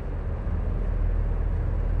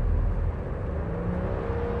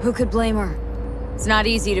 Who could blame her? It's not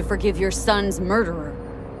easy to forgive your son's murderer.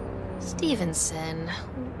 Stevenson,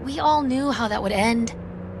 we all knew how that would end.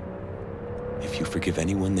 If you forgive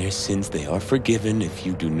anyone their sins, they are forgiven. If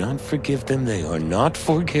you do not forgive them, they are not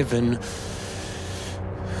forgiven.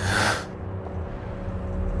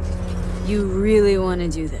 You really want to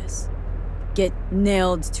do this? Get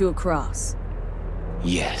nailed to a cross?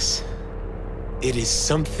 Yes. It is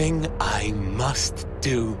something I must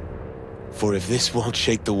do. For if this won't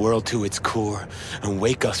shake the world to its core and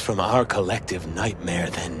wake us from our collective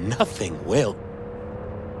nightmare, then nothing will.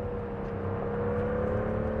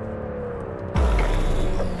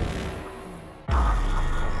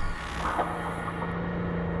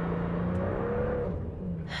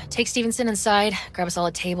 Take Stevenson inside, grab us all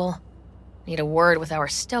a table. Need a word with our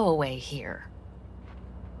stowaway here.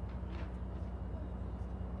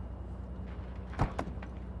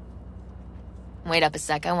 Wait up a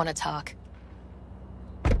sec, I want to talk.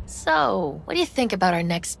 So, what do you think about our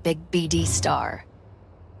next big BD star?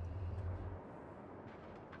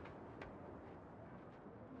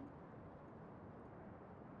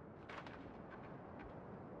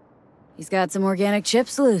 He's got some organic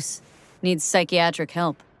chips loose. Needs psychiatric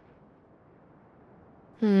help.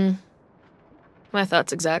 My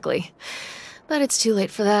thoughts exactly. But it's too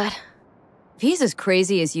late for that. If he's as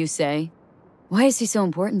crazy as you say, why is he so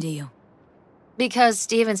important to you? Because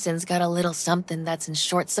Stevenson's got a little something that's in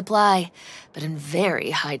short supply, but in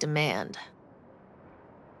very high demand.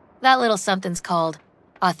 That little something's called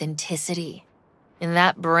authenticity. In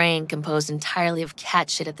that brain composed entirely of cat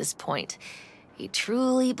shit at this point, he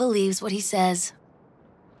truly believes what he says.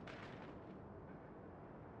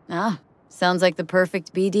 Ah, sounds like the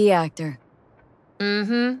perfect BD actor.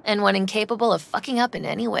 And one incapable of fucking up in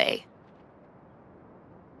any way.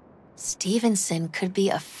 Stevenson could be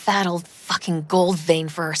a fat old fucking gold vein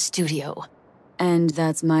for our studio. And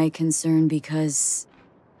that's my concern because...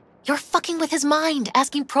 You're fucking with his mind,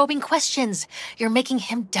 asking probing questions. You're making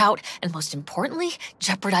him doubt, and most importantly,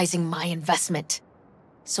 jeopardizing my investment.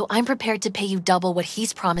 So I'm prepared to pay you double what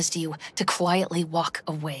he's promised you to quietly walk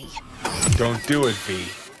away. Don't do it, V.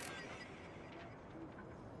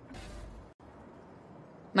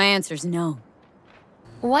 My answer's no.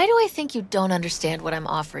 Why do I think you don't understand what I'm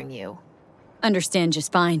offering you? Understand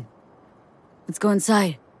just fine. Let's go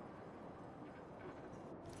inside.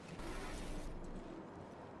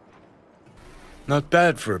 Not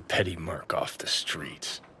bad for a petty merc off the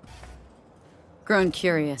streets. Grown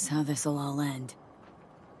curious how this'll all end.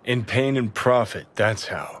 In pain and profit, that's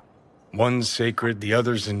how. One's sacred, the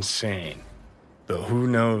other's insane. Though who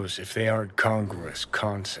knows if they aren't congruous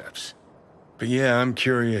concepts. But yeah, I'm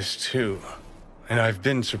curious too. And I've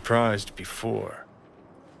been surprised before.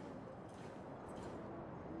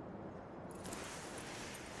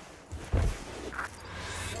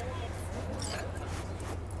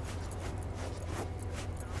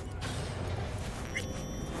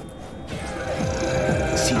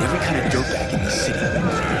 Seen every kind of dirtbag in this city.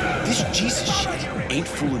 This Jesus shit ain't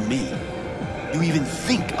fooling me. You even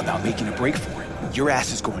think about making a break for it, your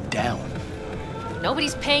ass is going down.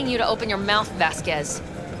 Nobody's paying you to open your mouth, Vasquez.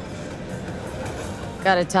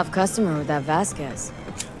 Got a tough customer with that Vasquez.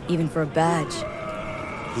 Even for a badge.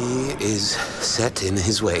 He is set in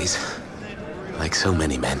his ways. Like so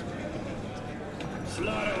many men.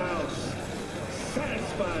 Slaughterhouse.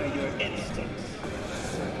 Satisfy your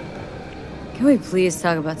instincts. Can we please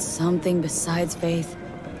talk about something besides faith?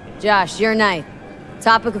 Josh, your night.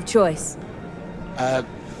 Topic of choice. I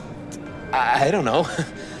don't know.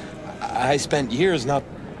 I spent years not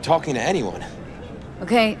talking to anyone.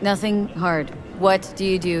 Okay, nothing hard. What do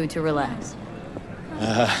you do to relax?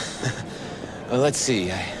 Well, let's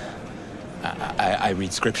see. I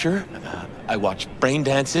read scripture. I watch brain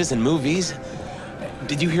dances and movies.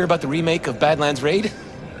 Did you hear about the remake of Badlands Raid?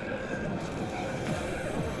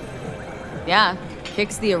 Yeah,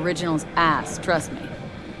 kicks the original's ass, trust me.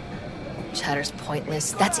 Chatter's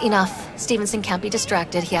pointless. That's enough. Stevenson can't be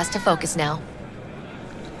distracted. He has to focus now.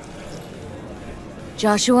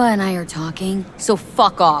 Joshua and I are talking, so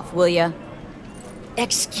fuck off, will ya?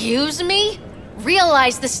 Excuse me?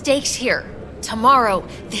 Realize the stakes here. Tomorrow,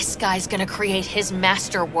 this guy's gonna create his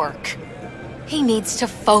masterwork. He needs to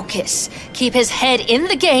focus, keep his head in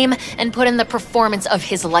the game, and put in the performance of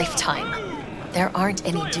his lifetime. There aren't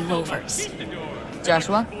any do-overs.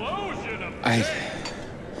 Joshua? I'd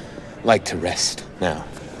like to rest now.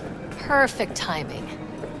 Perfect timing.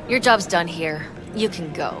 Your job's done here. You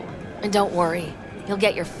can go. And don't worry, you'll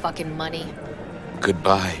get your fucking money.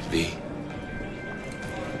 Goodbye, V.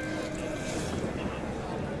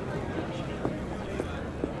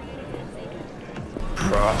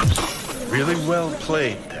 Props. Really well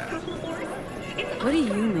played, that. What do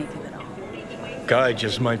you make of it all? Guy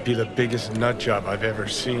just might be the biggest nutjob I've ever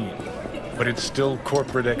seen. But it's still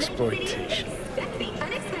corporate exploitation.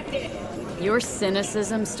 Your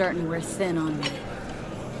cynicism's starting to wear thin on me.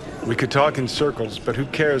 We could talk in circles, but who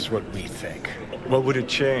cares what we think? What would it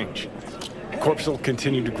change? Corpse will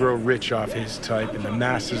continue to grow rich off his type, and the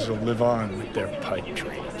masses will live on with their pipe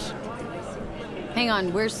dreams. Hang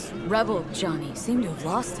on, where's Rebel Johnny? Seem to have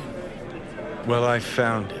lost him. Well, I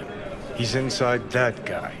found him. He's inside that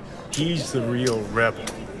guy. He's the real rebel.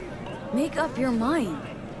 Make up your mind.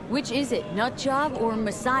 Which is it, Nutjob or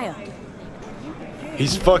Messiah?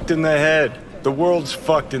 He's fucked in the head. The world's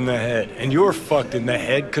fucked in the head. And you're fucked in the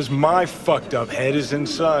head because my fucked up head is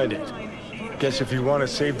inside it. Guess if you want to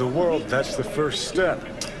save the world, that's the first step.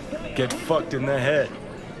 Get fucked in the head.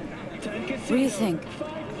 What do you think?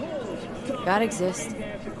 God exists?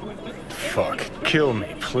 Fuck. Kill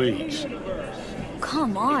me, please.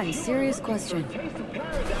 Come on, serious question.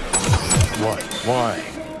 What? Why?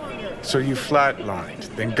 So you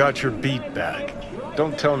flatlined, then got your beat back.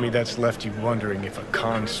 Don't tell me that's left you wondering if a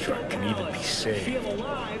construct can even be saved.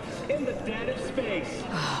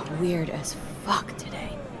 Oh, weird as fuck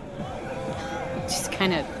today. Just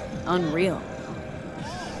kind of unreal.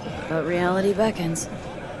 But reality beckons.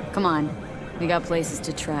 Come on, we got places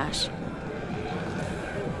to trash.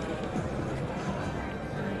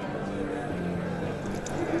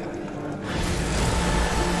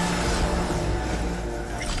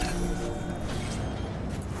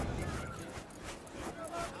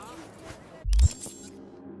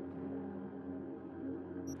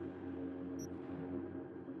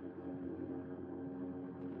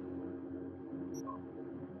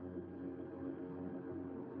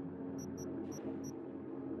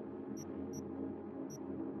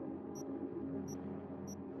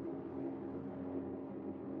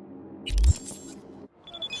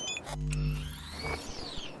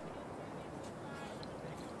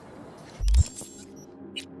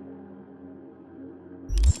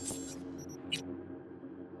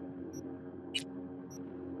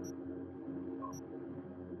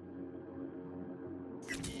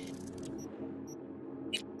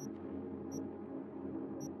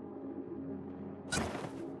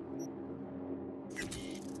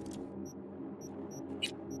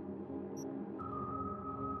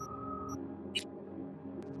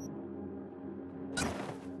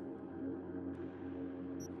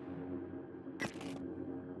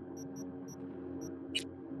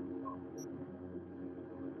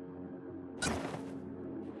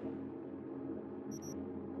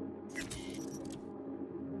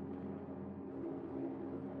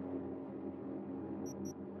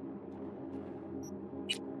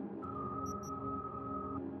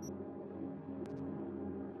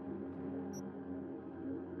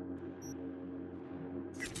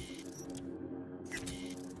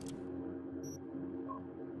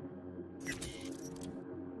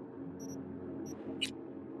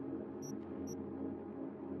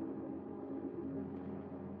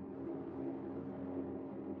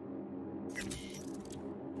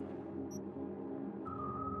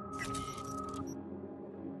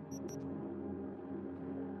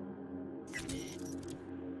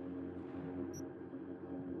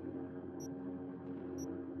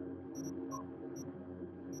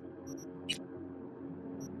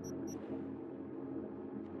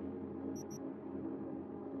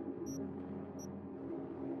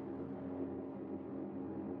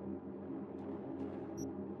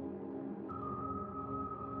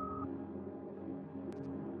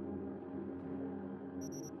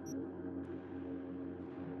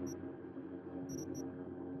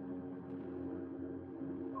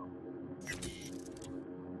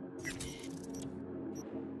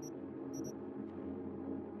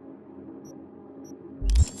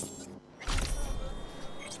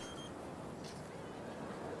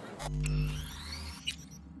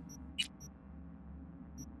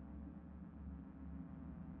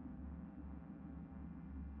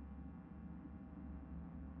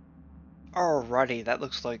 Alrighty, that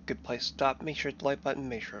looks like a good place to stop. Make sure to hit the like button,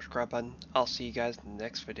 make sure to subscribe button. I'll see you guys in the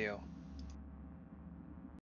next video.